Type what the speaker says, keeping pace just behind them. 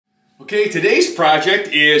Okay, today's project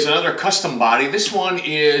is another custom body. This one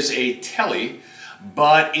is a Tele,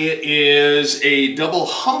 but it is a double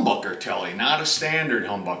humbucker Tele, not a standard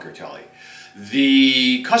humbucker Tele.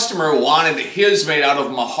 The customer wanted his made out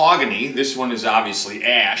of mahogany. This one is obviously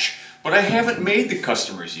ash, but I haven't made the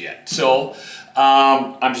customers yet. So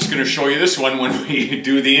I'm just going to show you this one when we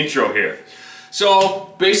do the intro here.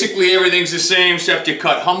 So basically everything's the same except you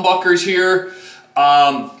cut humbuckers here.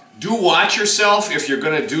 Do watch yourself if you're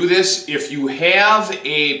going to do this. If you have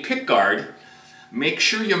a pick guard, make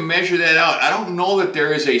sure you measure that out. I don't know that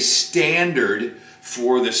there is a standard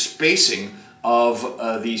for the spacing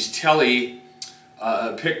of these Tele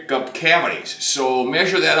pickup cavities. So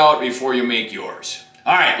measure that out before you make yours.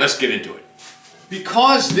 All right, let's get into it.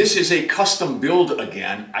 Because this is a custom build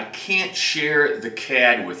again, I can't share the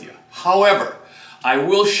CAD with you. However, I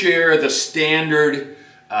will share the standard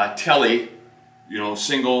Tele,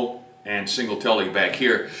 single and single Tele back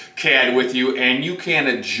here, CAD with you, and you can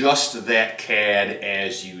adjust that CAD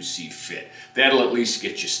as you see fit. That'll at least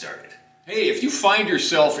get you started. Hey, if you find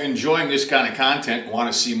yourself enjoying this kind of content and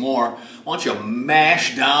want to see more, why don't you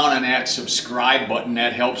mash down on that subscribe button?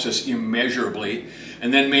 That helps us immeasurably.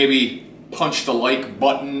 And then maybe punch the like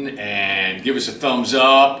button and give us a thumbs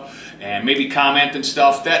up and maybe comment and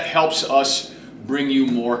stuff. That helps us bring you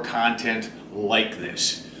more content like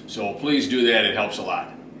this. So please do that, it helps a lot.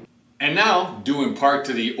 And now, due in part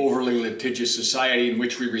to the overly litigious society in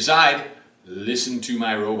which we reside, listen to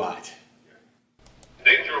my robot.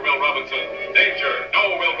 Danger, Will Robinson! Danger!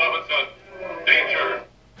 No, Will Robinson! Danger!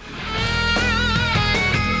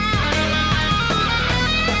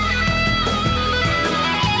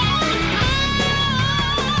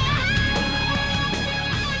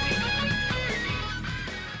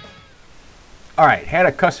 Alright, had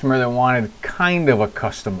a customer that wanted kind of a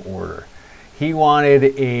custom order. He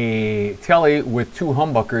wanted a Tele with 2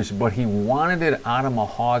 humbuckers, but he wanted it out of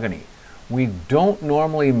mahogany. We don't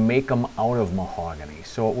normally make them out of mahogany,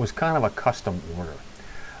 so it was kind of a custom order.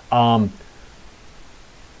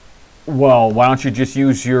 Well, why don't you just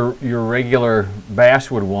use your regular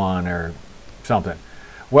basswood one or something?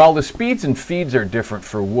 Well, the speeds and feeds are different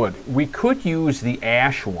for wood. We could use the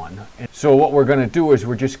ash one. So what we're going to do is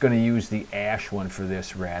we're just going to use the ash one for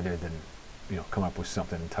this rather than, come up with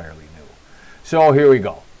something entirely new. So here we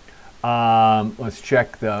go. Let's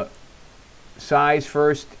check the size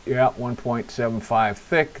first. Yeah, 1.75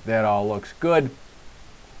 thick. That all looks good.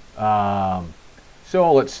 So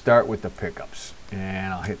let's start with the pickups.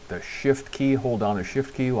 And I'll hit the shift key, hold down the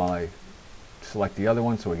shift key while I select the other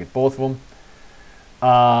one so we get both of them.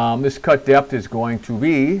 This cut depth is going to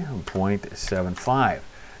be 0.75.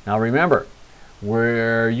 Now remember,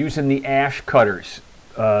 we're using the ash cutters.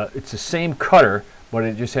 It's the same cutter, but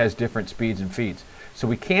it just has different speeds and feeds. So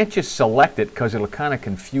we can't just select it because it'll kind of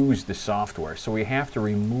confuse the software. So we have to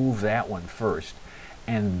remove that one first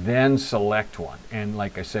and then select one. And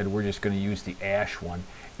like I said, we're just going to use the ash one.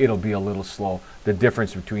 It'll be a little slow. The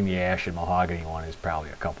difference between the ash and mahogany one is probably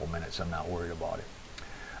a couple minutes. I'm not worried about it.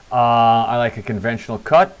 I like a conventional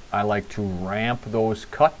cut. I like to ramp those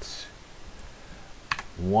cuts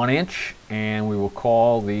 1 inch, and we will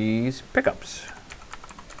call these pickups.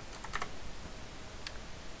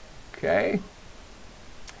 Okay.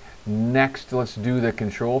 Next, let's do the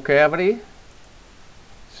control cavity.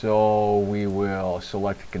 So we will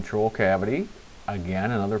select the control cavity.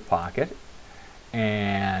 Again, another pocket.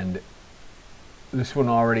 And this one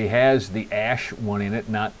already has the ash one in it,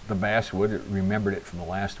 not the basswood. It remembered it from the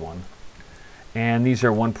last one. And these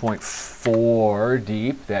are 1.4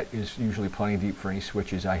 deep. That is usually plenty deep for any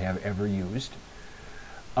switches I have ever used.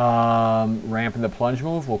 Ramp in the plunge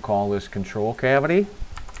move, we'll call this control cavity.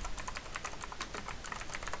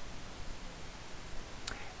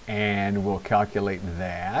 And we'll calculate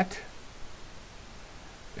that.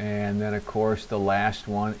 And then of course the last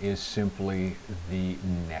one is simply the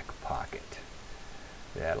neck pocket.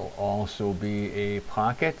 That'll also be a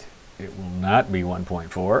pocket. It will not be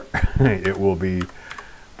 1.4. It will be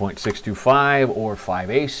 0.625 or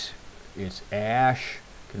 5/8. It's ash,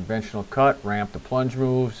 conventional cut, ramp the plunge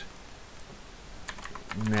moves,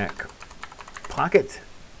 neck pocket.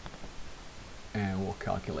 And we'll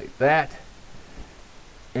calculate that.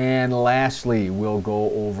 And lastly, we'll go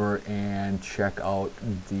over and check out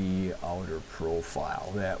the outer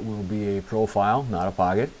profile. That will be a profile, not a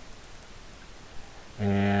pocket.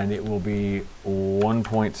 And it will be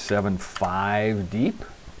 1.75 deep,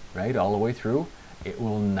 right, all the way through. It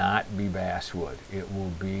will not be basswood. It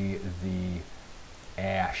will be the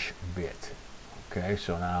ash bit. Okay,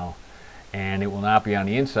 so now, and it will not be on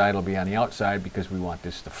the inside, it'll be on the outside because we want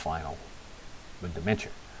this the final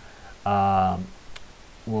dimension.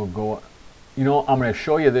 we'll go, you know, I'm going to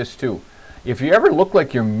show you this too. If you ever look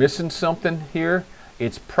like you're missing something here,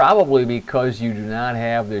 it's probably because you do not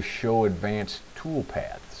have this show advanced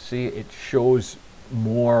toolpath. See, it shows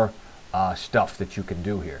more stuff that you can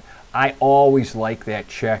do here. I always like that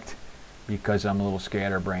checked because I'm a little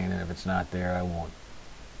scatterbrained, and if it's not there, I won't,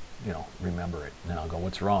 you know, remember it. And then I'll go,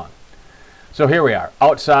 what's wrong? So here we are,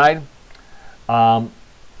 outside.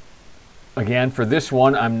 Again, for this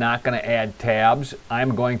one, I'm not going to add tabs.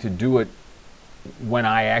 I'm going to do it when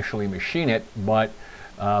I actually machine it, but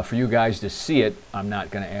for you guys to see it, I'm not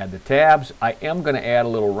going to add the tabs. I am going to add a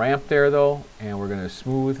little ramp there though, and we're going to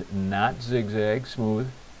smooth, not zigzag, smooth.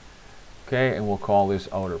 Okay, and we'll call this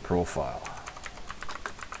outer profile.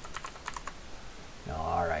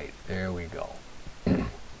 All right, there we go.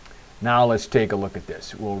 Now let's take a look at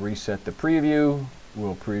this. We'll reset the preview.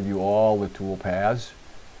 We'll preview all the tool paths.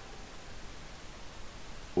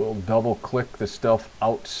 We'll double click the stuff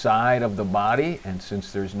outside of the body, and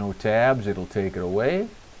since there's no tabs, it'll take it away.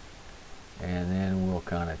 And then we'll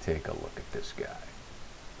kind of take a look at this guy.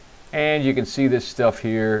 And you can see this stuff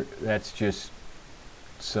here, that's just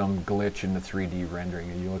some glitch in the 3D rendering.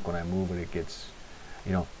 And you look when I move it, it gets,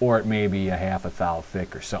 you know, or it may be a half a thou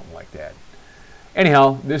thick or something like that.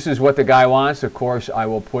 Anyhow, this is what the guy wants. Of course, I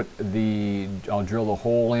will put the, I'll drill the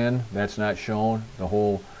hole in. That's not shown. The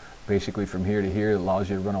hole basically from here to here allows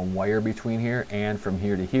you to run a wire between here, and from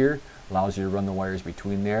here to here allows you to run the wires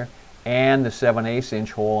between there, and the 7/8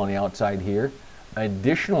 inch hole on the outside here.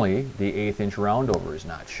 Additionally, the 1/8 inch roundover is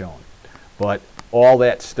not shown, but all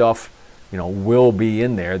that stuff, you know, will be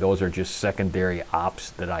in there. Those are just secondary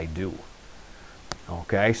ops that I do.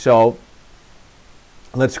 Okay, so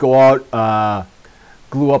let's go out,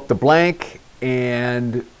 glue up the blank,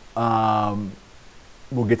 and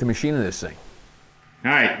we'll get the machine of this thing. All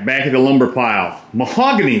right, back at the lumber pile.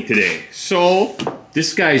 Mahogany today. So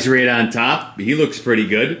this guy's right on top. He looks pretty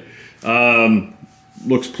good.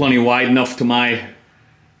 Looks plenty wide enough to my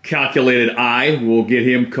calculated eye. We'll get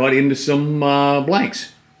him cut into some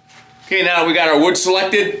blanks. Okay, now we got our wood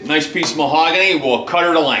selected. Nice piece of mahogany. We'll cut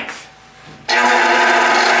her to length.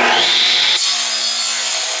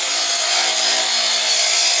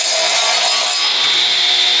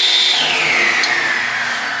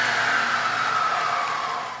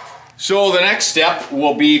 So the next step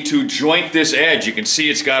will be to joint this edge. You can see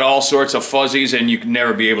it's got all sorts of fuzzies, and you can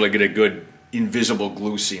never be able to get a good invisible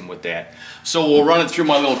glue seam with that. So we'll run it through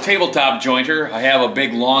my little tabletop jointer. I have a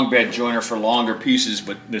big long bed jointer for longer pieces,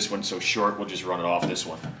 but this one's so short, we'll just run it off this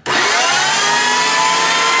one.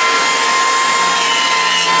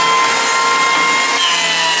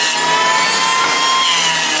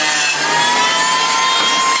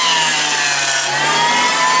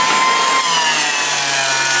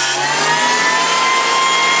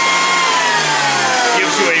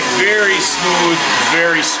 Very smooth,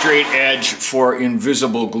 very straight edge for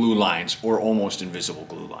invisible glue lines, or almost invisible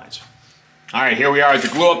glue lines. All right, here we are at the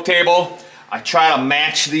glue up table. I try to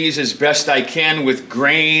match these as best I can with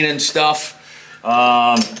grain and stuff.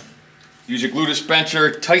 Use a glue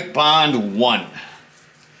dispenser, Tight Bond 1.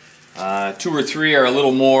 2 or 3 are a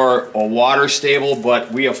little more water stable,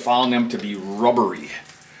 but we have found them to be rubbery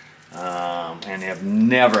and have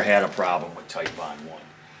never had a problem with Tight Bond 1.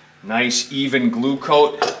 Nice even glue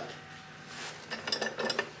coat.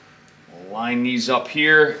 Line these up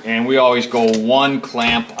here, and we always go 1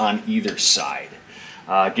 clamp on either side.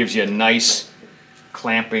 Gives you a nice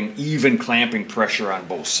clamping, even clamping pressure on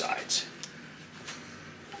both sides.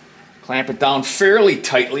 Clamp it down fairly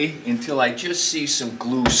tightly until I just see some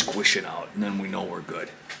glue squishing out, and then we know we're good.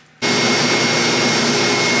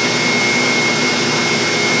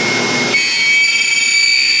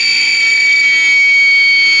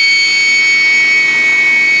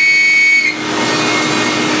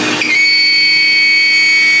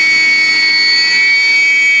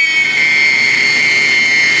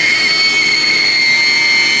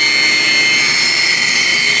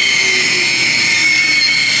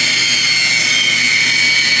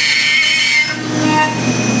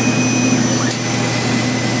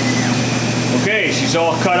 She's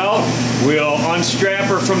all cut out. We'll unstrap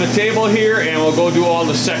her from the table here, and we'll go do all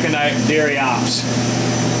the secondary ops.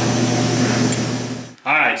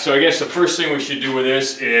 Alright, so I guess the first thing we should do with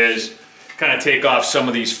this is kind of take off some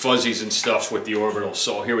of these fuzzies and stuff with the orbital.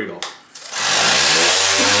 So here we go.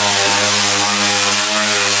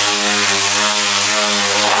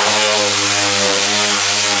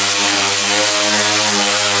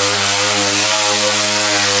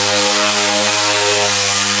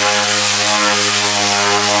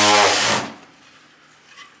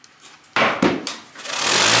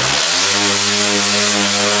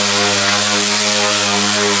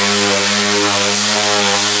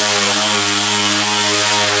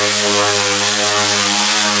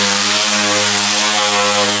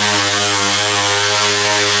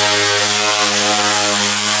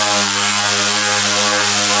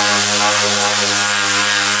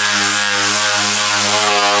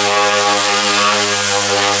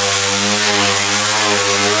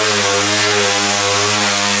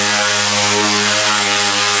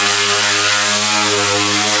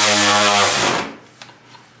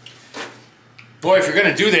 Boy, if you're going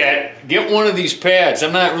to do that, get one of these pads.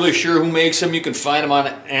 I'm not really sure who makes them. You can find them on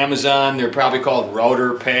Amazon. They're probably called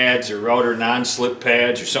router pads or router non-slip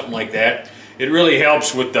pads or something like that. It really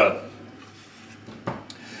helps with the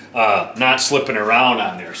not slipping around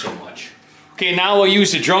on there so much. Okay, now we'll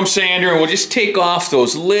use the drum sander and we'll just take off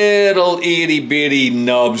those little itty-bitty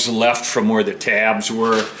nubs left from where the tabs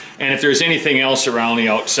were. And if there's anything else around the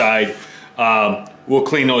outside, we'll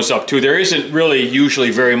clean those up too. There isn't really usually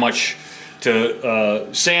very much to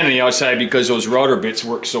sand on the outside because those router bits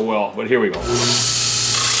work so well, but here we go.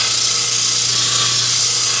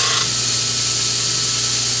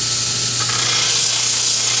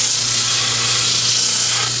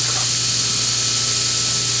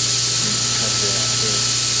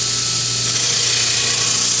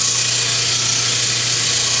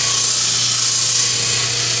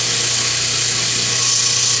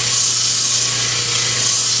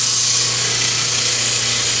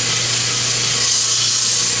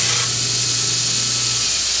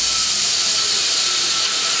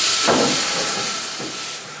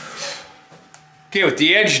 Okay, with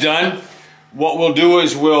the edge done, what we'll do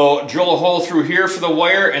is we'll drill a hole through here for the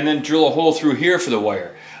wire and then drill a hole through here for the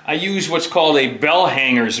wire. I use what's called a bell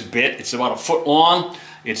hangers bit. It's about 1 foot long.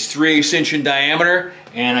 It's 3/8 inch in diameter,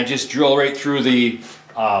 and I just drill right through the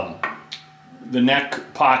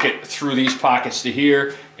neck pocket through these pockets to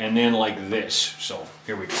here, and then like this. So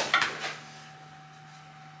here we go.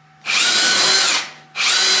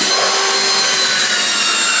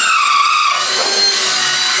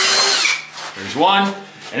 There's one.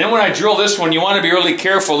 And then when I drill this one, you want to be really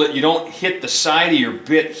careful that you don't hit the side of your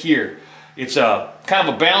bit here. It's a kind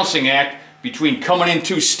of a balancing act between coming in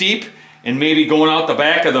too steep and maybe going out the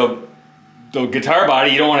back of the guitar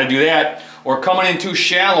body. You don't want to do that. Or coming in too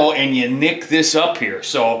shallow and you nick this up here.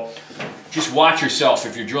 So just watch yourself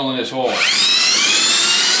if you're drilling this hole.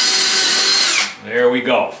 There we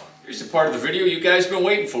go. Here's the part of the video you guys have been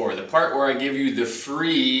waiting for. The part where I give you the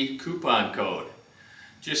free coupon code.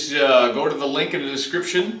 Just go to the link in the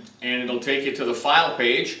description and it'll take you to the file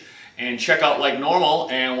page and check out like normal,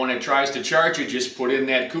 and when it tries to charge you, just put in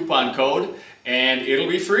that coupon code and it'll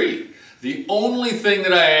be free. The only thing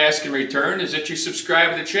that I ask in return is that you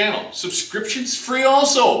subscribe to the channel. Subscription's free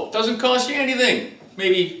also. It doesn't cost you anything.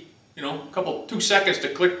 Maybe, you know, 2 seconds to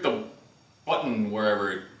click the button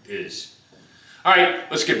wherever it is. Alright,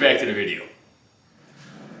 let's get back to the video.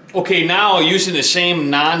 Okay, now using the same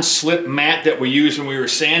non-slip mat that we used when we were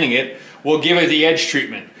sanding it, we'll give it the edge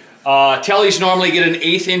treatment. Teles normally get an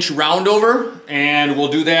 1/8 inch round over, and we'll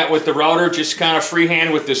do that with the router, just kind of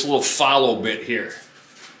freehand with this little follow bit here.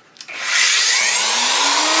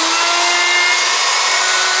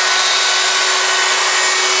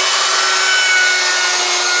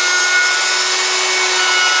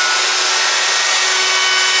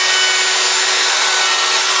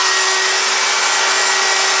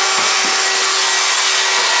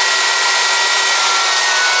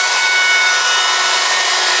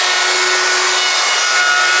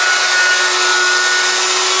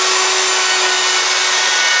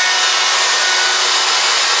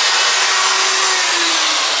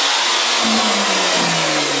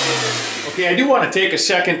 Okay, I do want to take a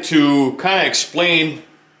second to kind of explain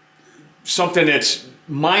something that's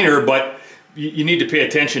minor, but you need to pay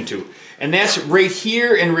attention to. And that's right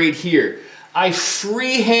here and right here. I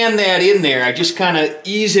freehand that in there. I just kind of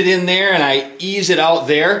ease it in there and I ease it out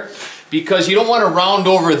there, because you don't want to round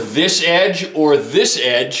over this edge or this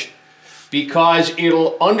edge, because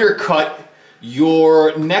it'll undercut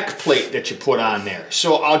your neck plate that you put on there.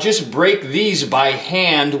 So I'll just break these by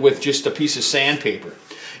hand with just a piece of sandpaper.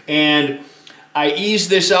 And I ease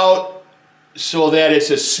this out so that it's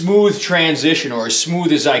a smooth transition, or as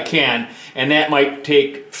smooth as I can, and that might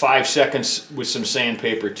take 5 seconds with some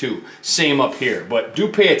sandpaper too. Same up here, but do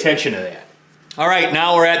pay attention to that. All right,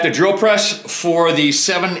 now we're at the drill press for the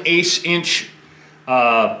 7/8 inch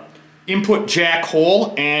input jack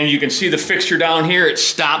hole, and you can see the fixture down here. It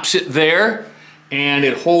stops it there and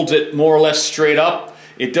it holds it more or less straight up.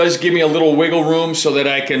 It does give me a little wiggle room so that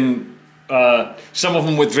I can some of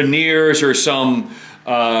them with veneers or some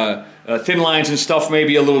thin lines and stuff may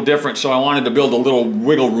be a little different, so I wanted to build a little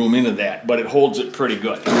wiggle room into that, but it holds it pretty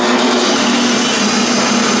good.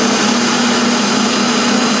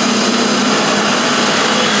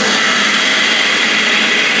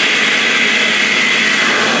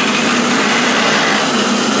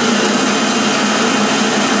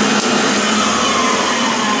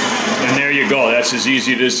 That's as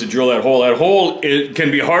easy it is to drill that hole. That hole, it can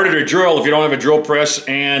be harder to drill if you don't have a drill press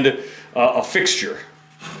and a fixture.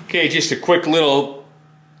 Okay, just a quick little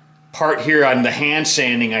part here on the hand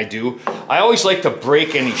sanding I do, I always like to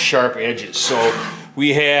break any sharp edges. So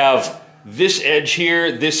we have this edge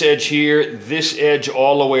here, this edge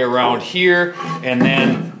all the way around here, and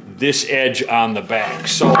then this edge on the back.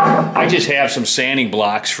 So I just have some sanding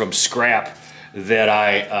blocks from scrap that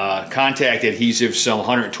I contact adhesive some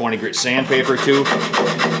 120 grit sandpaper to,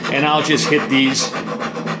 and I'll just hit these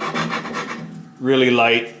really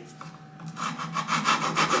light.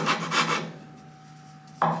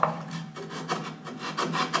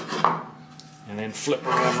 And then flip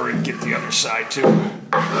her over and get the other side too.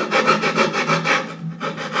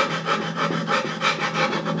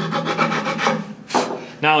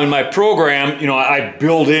 Now in my program, you know, I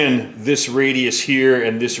build in this radius here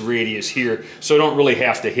and this radius here, so I don't really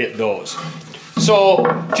have to hit those. So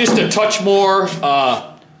just a touch more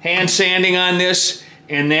hand sanding on this,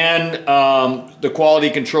 and then the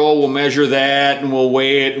quality control will measure that, and we'll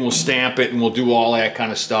weigh it, and we'll stamp it, and we'll do all that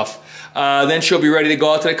kind of stuff. Then she'll be ready to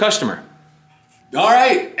go out to the customer. All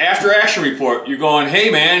right, after action report, you're going,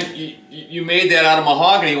 hey man, you made that out of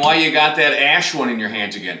mahogany, why you got that ash one in your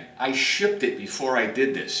hands again? I shipped it before I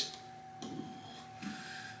did this.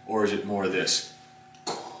 Or is it more of this?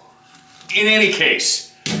 In any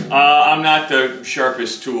case, I'm not the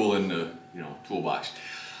sharpest tool in the toolbox.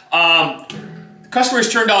 The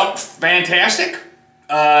customers turned out fantastic.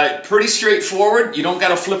 Pretty straightforward. You don't got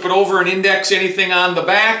to flip it over and index anything on the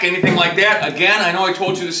back, anything like that. Again, I know I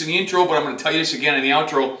told you this in the intro, but I'm going to tell you this again in the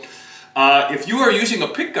outro. If you are using a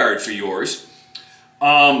pick guard for yours,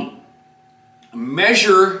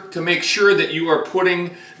 measure to make sure that you are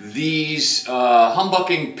putting these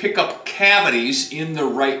humbucking pickup cavities in the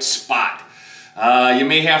right spot. You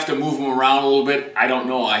may have to move them around a little bit. I don't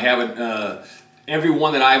know. I haven't... Every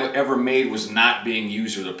one that I've ever made was not being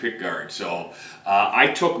used with a pick guard. So I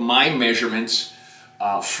took my measurements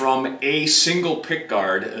from a single pick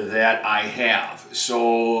guard that I have.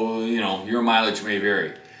 So, you know, your mileage may vary.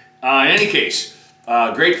 In any case,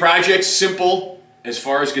 great project, simple as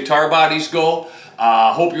far as guitar bodies go.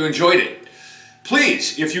 Hope you enjoyed it.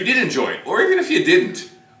 Please, if you did enjoy it, or even if you didn't,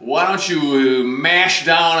 why don't you mash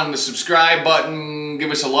down on the subscribe button, give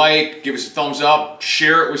us a like, give us a thumbs up,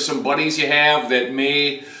 share it with some buddies you have that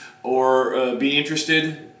may or be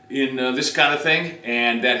interested in this kind of thing,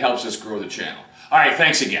 and that helps us grow the channel. All right,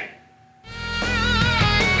 thanks again.